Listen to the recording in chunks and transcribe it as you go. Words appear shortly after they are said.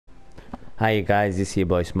Hi guys, this is your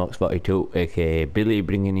boy SmokeZ42 aka Billy,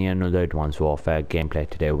 bringing you another Advanced Warfare gameplay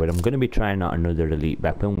today where I'm going to be trying out another elite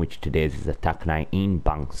weapon, which today is the Tac-19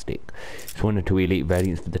 bang stick. It's one of two elite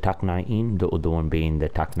variants for the Tac-19, the other one being the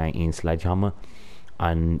Tac-19 Sledgehammer.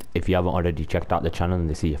 And if you haven't already checked out the channel and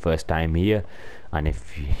this is your first time here, and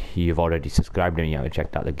if you've already subscribed and you haven't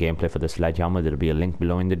checked out the gameplay for the Sledgehammer, there'll be a link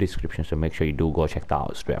below in the description, so make sure you do go check that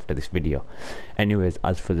out straight after this video. Anyways,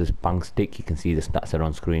 as for this bang stick, you can see the stats are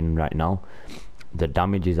on screen right now. The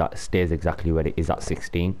damage stays exactly where it is at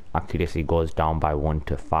 16. Accuracy goes down by 1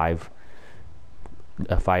 to 5.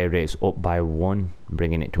 The fire rate is up by 1,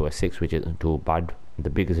 bringing it to a 6, which isn't too bad. The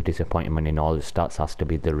biggest disappointment in all the stats has to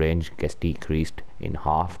be the range gets decreased in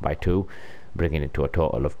half by 2, bringing it to a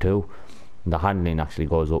total of 2. The handling actually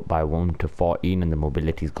goes up by 1 to 14, and the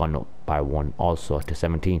mobility's gone up by 1 also to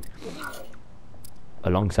 17.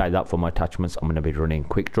 Alongside that, for my attachments, I'm going to be running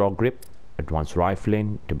quick draw grip, advanced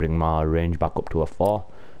rifling to bring my range back up to a 4,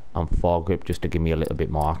 and foregrip just to give me a little bit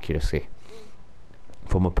more accuracy.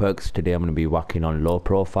 For my perks today, I'm going to be whacking on low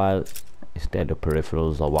profile instead of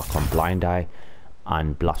peripherals. I'll whack on blind eye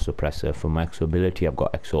and blast suppressor. For my exo ability, I've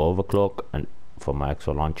got exo overclock, and for my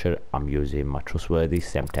exo launcher, I'm using my trustworthy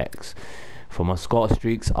Semtex. For my score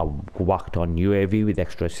streaks, I whacked on UAV with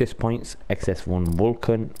extra assist points, XS1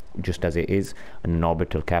 Vulcan just as it is, and an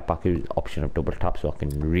orbital care package with option of double tap, so I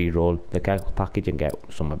can re-roll the care package and get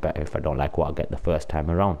something better if I don't like what I get the first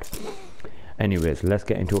time around. Anyways, let's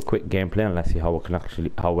get into a quick gameplay and let's see how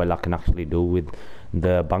well I can actually do with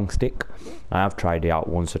the bang stick. I have tried it out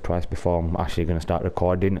once or twice before I'm actually going to start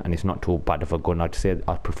recording, and it's not too bad of a gun. I'd say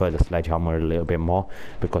I prefer the Sledgehammer a little bit more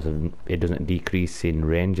because it doesn't decrease in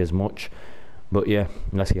range as much. But yeah,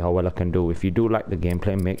 let's see how well I can do. If you do like the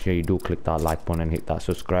gameplay, make sure you do click that like button and hit that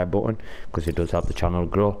subscribe button, because it does help the channel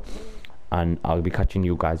grow. And I'll be catching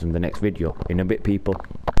you guys in the next video. In a bit, people.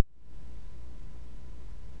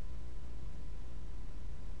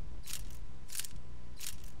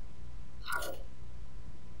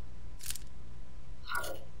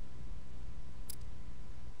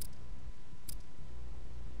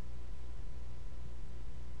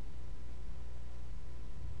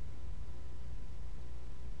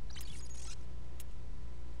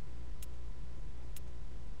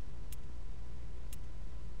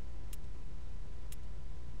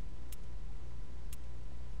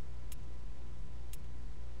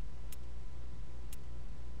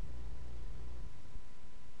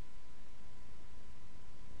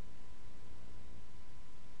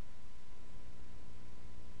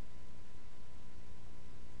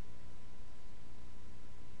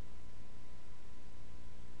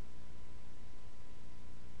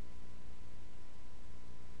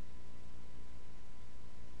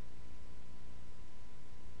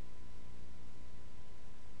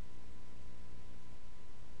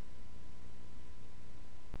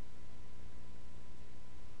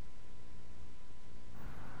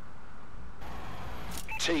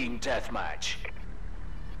 Team deathmatch.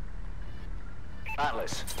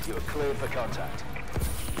 Atlas, you are cleared for contact.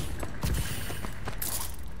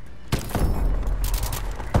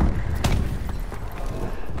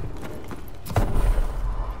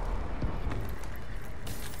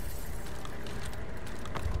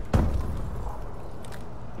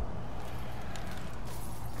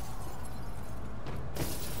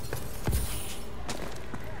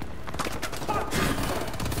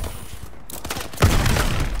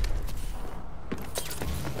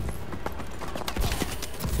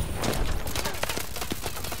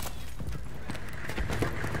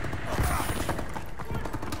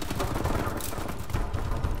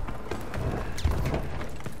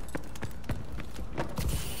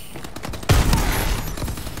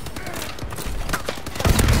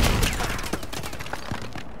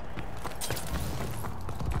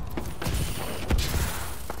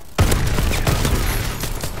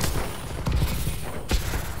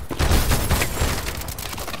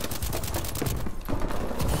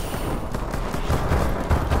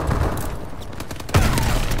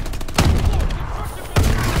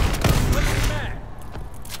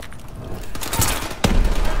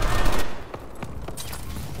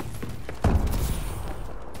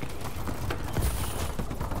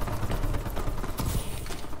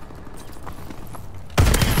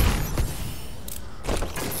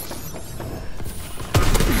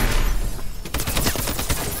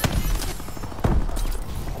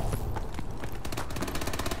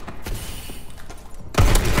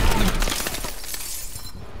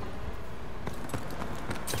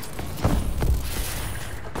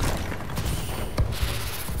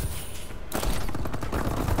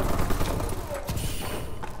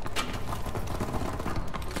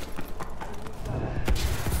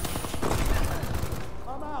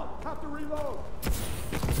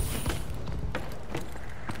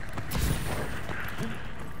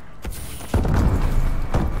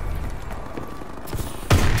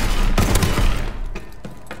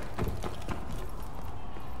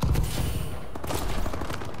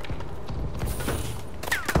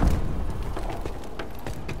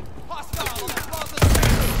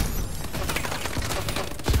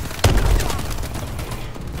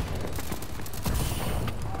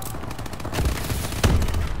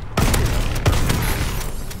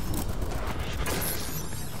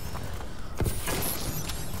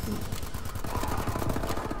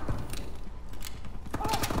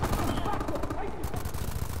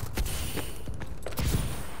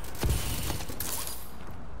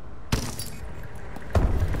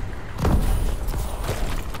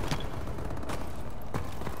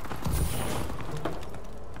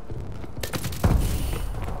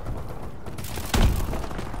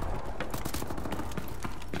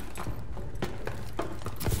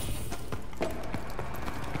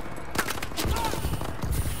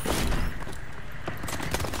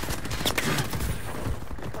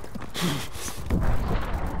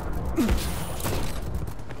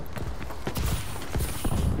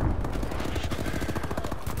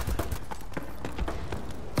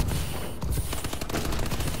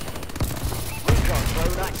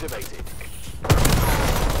 Activated.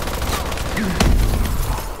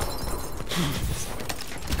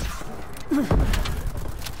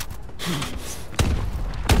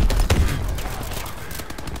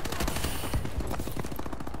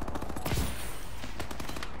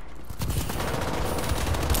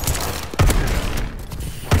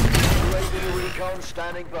 UAV recon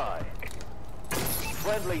standing by.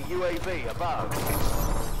 Friendly UAV above.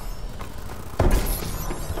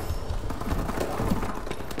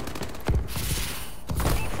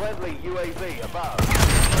 Friendly UAV above.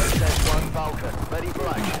 SmokeZ1 Falcon, ready for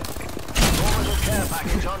action. Orbital care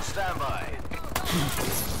package on standby.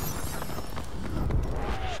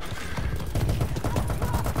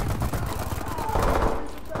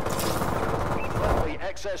 Friendly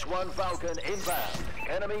XS-1 Falcon inbound.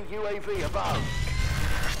 Enemy UAV above.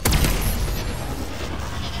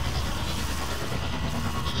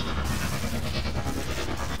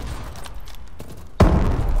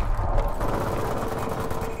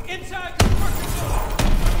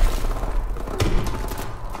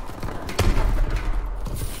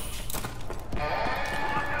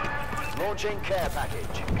 Launching care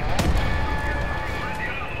package.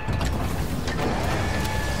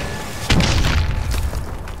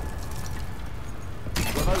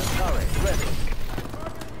 Remote turret ready.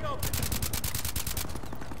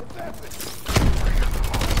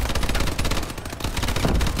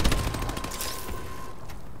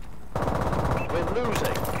 We're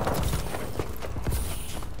losing.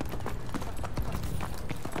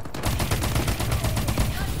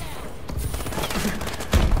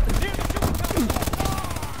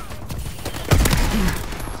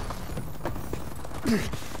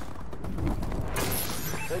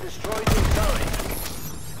 They destroyed your turret.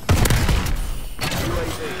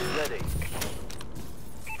 UAV ready.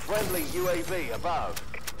 Friendly UAV above.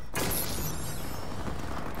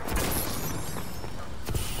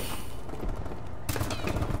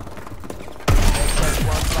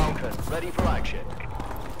 XS-1 Falcon ready for action.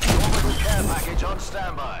 Orbital care package on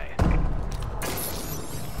standby.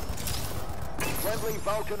 Friendly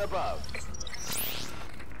Falcon above.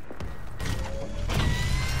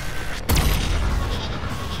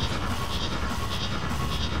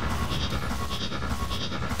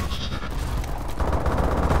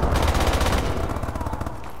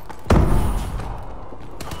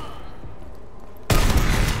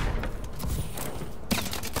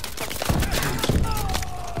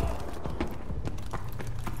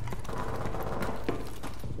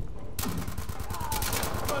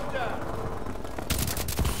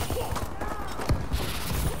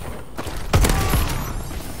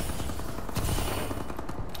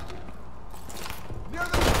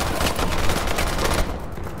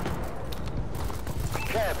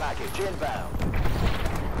 Care package inbound.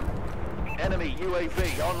 Enemy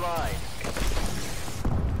UAV online.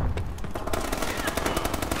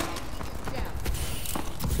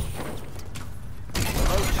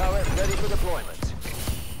 Remote turret ready for deployment.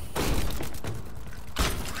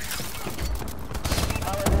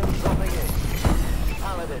 Paladin dropping in.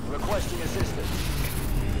 Paladin requesting assistance.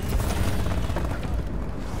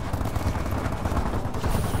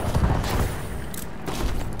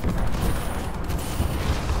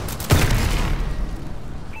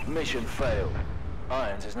 Mission failed.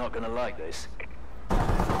 Irons is not going to like this.